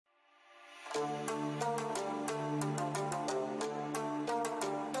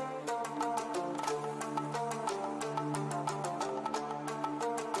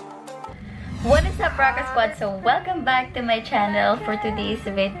What is up, Rocker Squad? So welcome back to my channel for today's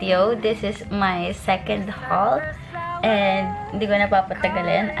video. This is my second haul and hindi ko na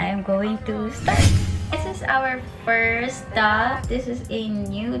papatagalin. I'm going to start. This is our first top. This is a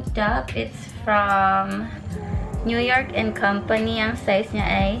new top. It's from New York & Company. Ang size niya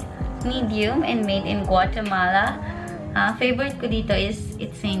ay medium and made in Guatemala. Favorite ko dito is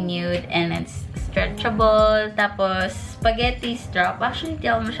it's a nude and it's stretchable. Tapos, spaghetti strap. Actually, hindi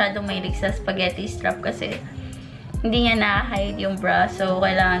ako masyadong mahilig sa spaghetti strap kasi hindi niya na-hide yung bra. So,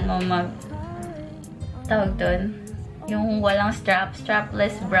 kailangan mo tawag doon, yung walang strap,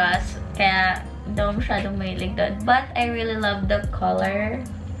 strapless bras. Kaya, hindi ako masyadong mahilig doon. But, I really love the color.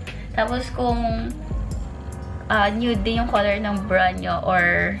 Tapos, kung nude din yung color ng bra nyo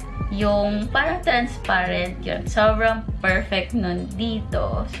or yung parang transparent yun. Sobrang perfect nun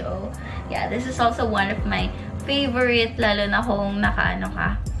dito. So, yeah, this is also one of my favorite, lalo na kung naka-ano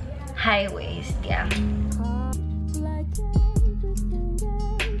ka, high waist. Yeah.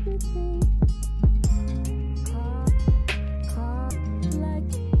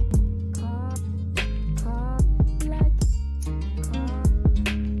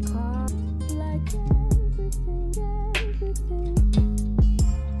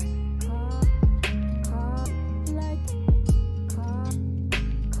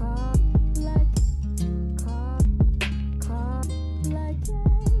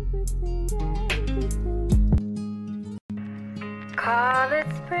 Call it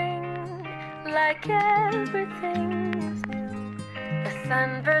spring, like everything's new. The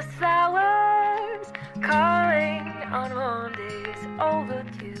sunburst flowers calling on warm days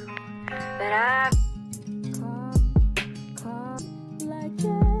overdue. But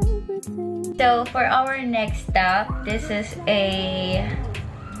So for our next stop, this is a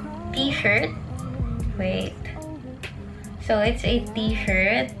t-shirt. Wait. So it's a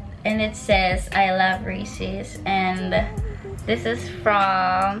t-shirt and it says I love Reese's, and this is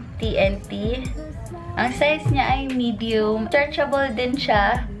from TNT. Ang size niya ay medium. Stretchable din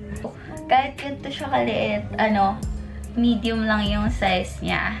siya. Kahit ganito siya kaliit, medium lang yung size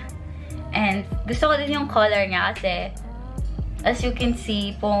niya. And gusto ko din yung color niya kasi as you can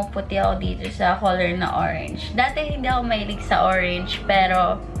see, pumuputi ako dito sa color na orange. Dati hindi ako mahilig sa orange,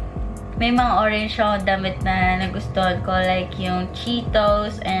 pero may mga orange ako damit na nagustuhan ko, like yung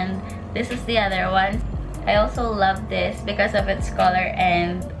Cheetos, and this is the other one. I also love this because of its color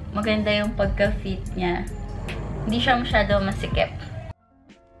and maganda yung pagka-fit niya. Hindi siya masyado masikip.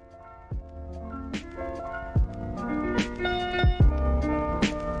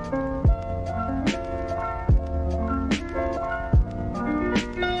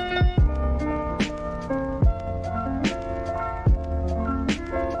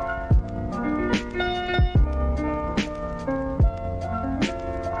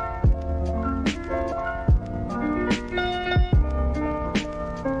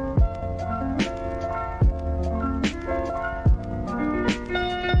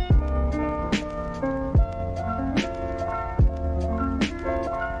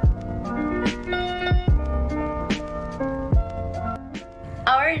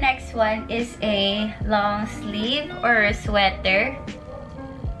 Our next one is a long sleeve or sweater.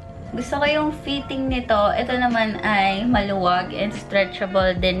 Gusto ko yung fitting nito. Ito naman ay maluwag and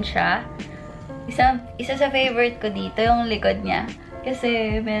stretchable din siya. Isa sa favorite ko dito, yung likod niya.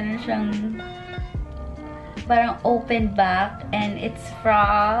 Kasi meron siyang parang open back and it's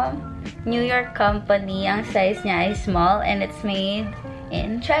from New York Company. Ang size niya ay small and it's made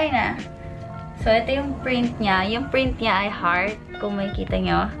in China. So, ito yung print niya. Yung print niya ay heart. Kung makikita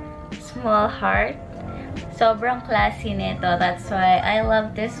nyo. Small heart. Sobrang classy nito. That's why I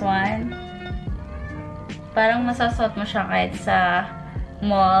love this one. Parang masasot mo siya kahit sa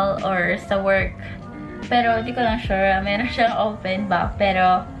mall or sa work. Pero, di ko lang sure. Meron siyang open back.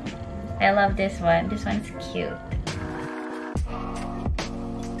 Pero, I love this one. This one's cute.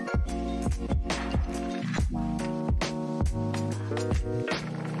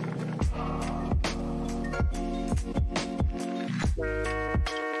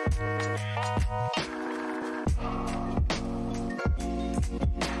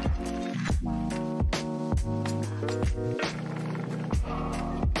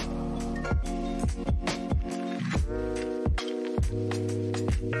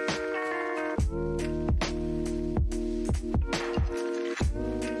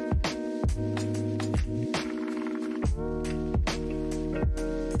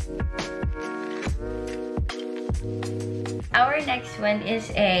 Our next one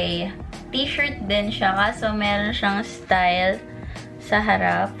is a t-shirt din siya. Kaso meron siyang style sa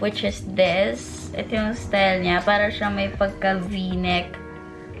harap, which is this. Ito yung style niya. Para siyang may pagka V-neck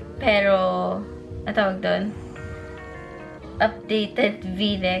pero, natawag doon, updated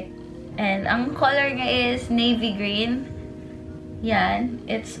v-neck. And ang color niya is navy green. Yan.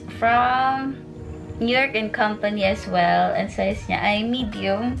 It's from New York & Company as well. And size niya ay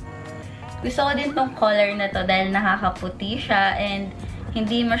medium. Gusto ko din tong color na to dahil nakakaputi siya and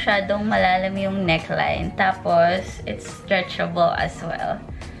hindi masyadong malalim yung neckline. Tapos, it's stretchable as well.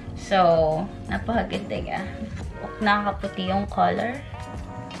 So, napakaganda nga. Nakakaputi yung color.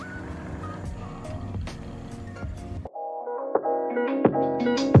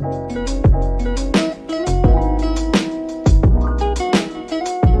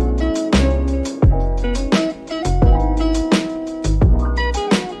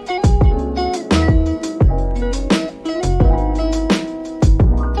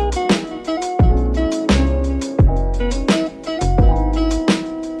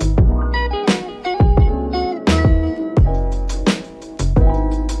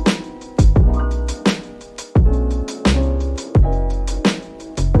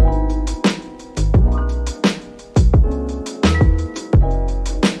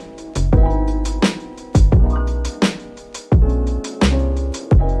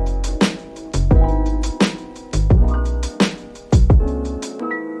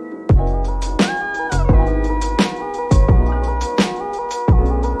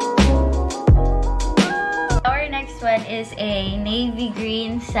 Is a navy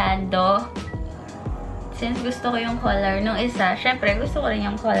green sando. Since gusto ko yung color nung isa, syempre gusto ko rin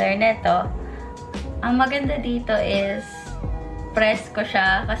yung color neto. Ang maganda dito is press ko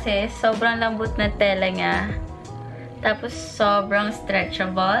siya kasi sobrang lambot na tela niya. Tapos sobrang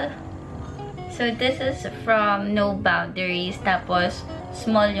stretchable. So this is from No Boundaries. Tapos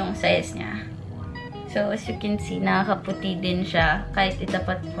small yung size niya. So as you can see, nakakaputi din siya kahit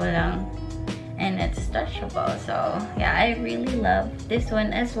itapat ko lang. And it's stretchable. So, yeah, I really love this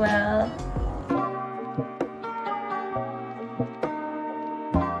one as well.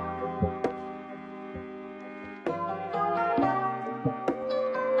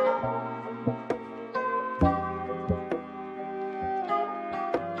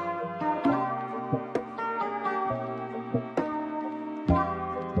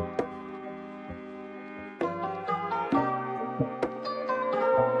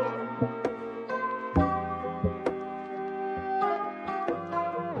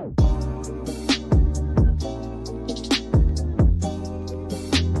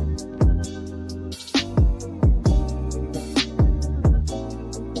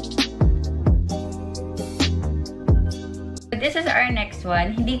 This is our next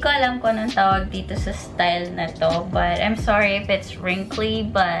one. Hindi ko alam kung anong tawag dito sa style na to, but I'm sorry if it's wrinkly,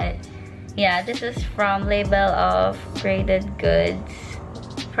 but yeah, this is from Label of Graded Goods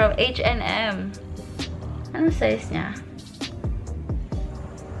from H&M. Anong size niya?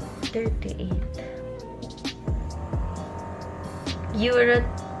 38. Euro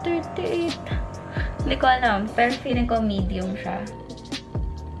 38. Hindi ko alam, pero feeling ko medium siya.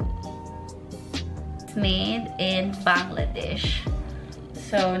 Made in Bangladesh.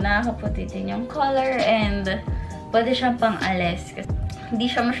 So, nakakaputi din yung color and pwede siyang pang-alis.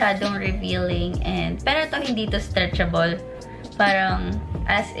 Hindi siya masyadong revealing and pero ito hindi to stretchable. Parang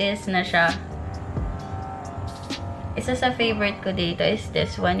as is na siya. Isa sa favorite ko dito is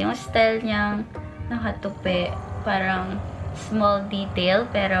this one. Yung style niyang nakatupi. Parang small detail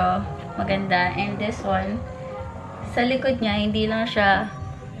pero maganda. And this one, sa likod niya, hindi lang siya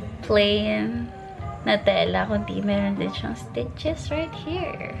plain na tela, kundi meron din siyang stitches right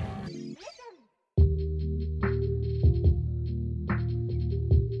here.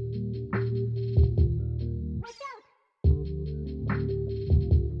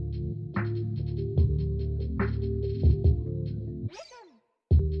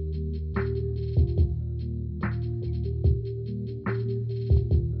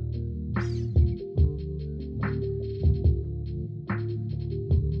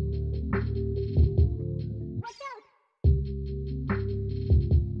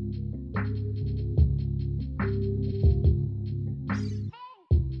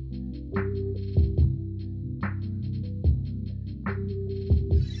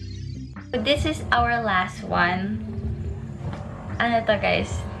 This is our last one. Ano to guys?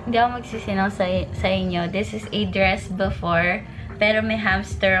 Hindi ako magsisinong sa inyo. This is a dress before. Pero may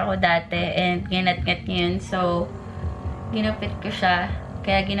hamster ako dati and ginat-ngat niya yun. So, ginupit ko siya.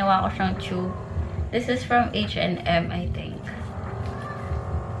 Kaya ginawa ko siyang tube. This is from H&M, I think.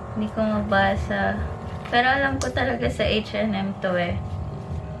 Hindi ko mabasa. Pero alam ko talaga sa H&M to eh.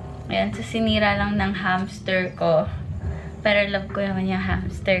 Ayan, so sinira lang ng hamster ko. Pero love ko naman yung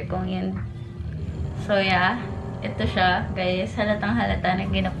hamster kong yun. So, yeah. ito siya, guys. Halatang halata na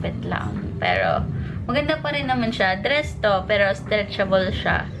ginupit lang. Pero, maganda pa rin naman siya. Dress to, pero stretchable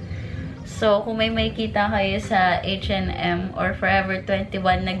siya. So, kung may makikita kayo sa H&M or Forever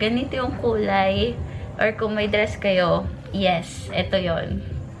 21 na ganito yung kulay, or kung may dress kayo, yes, ito yon.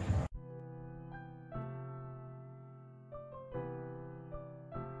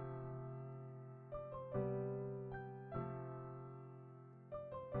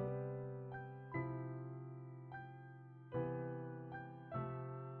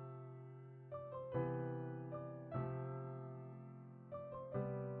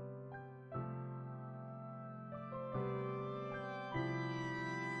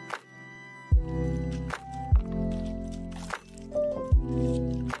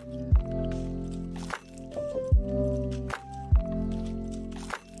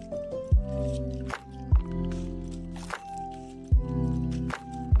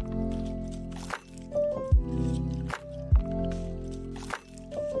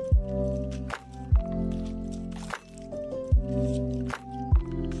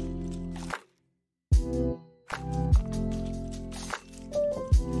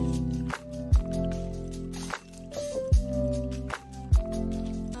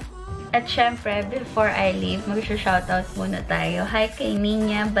 At syempre, before I leave, mag-shoutout muna tayo. Hi kay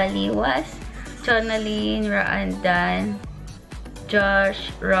Ninya Baliwas, Chonaline Raandan,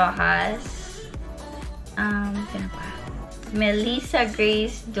 Josh Rojas, sino pa? Melissa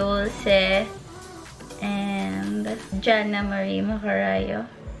Grace Dulce, and Jana Marie Macarayo.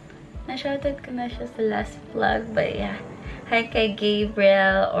 Na-shoutout ko na siya sa last vlog, but yeah. Hi kay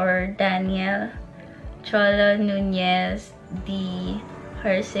Gabriel or Daniel, Cholo Nunez, D.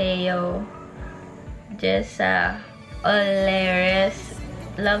 Herseo, Jessa Oleres,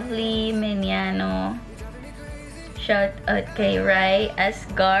 Lovely Meniano, shout out kay Rai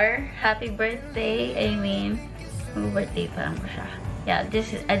Asgar, happy birthday. I mean, birthday pa lang siya. Yeah,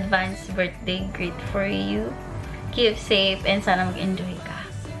 this is advanced birthday greet for you. Keep safe and sana mag-enjoy ka.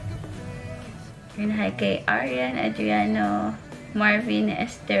 Yun, hi kay Arian Adriano, Marvin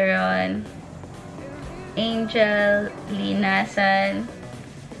Esteron, Angel Linasan,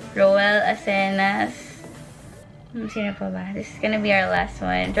 Roel Asenas. Sino pa ba? This is gonna be our last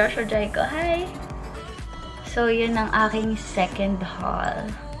one. Joshua Jaiko, hi! So, yun ang aking second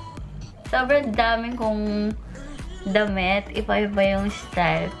haul. Sobrang daming kong damit. Iba-iba yung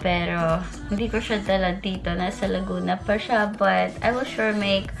style. Pero, hindi ko siya dala dito. Nasa Laguna pa siya. But, I will sure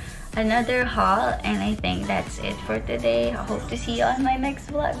make another haul. And I think that's it for today. I hope to see you on my next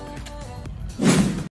vlog.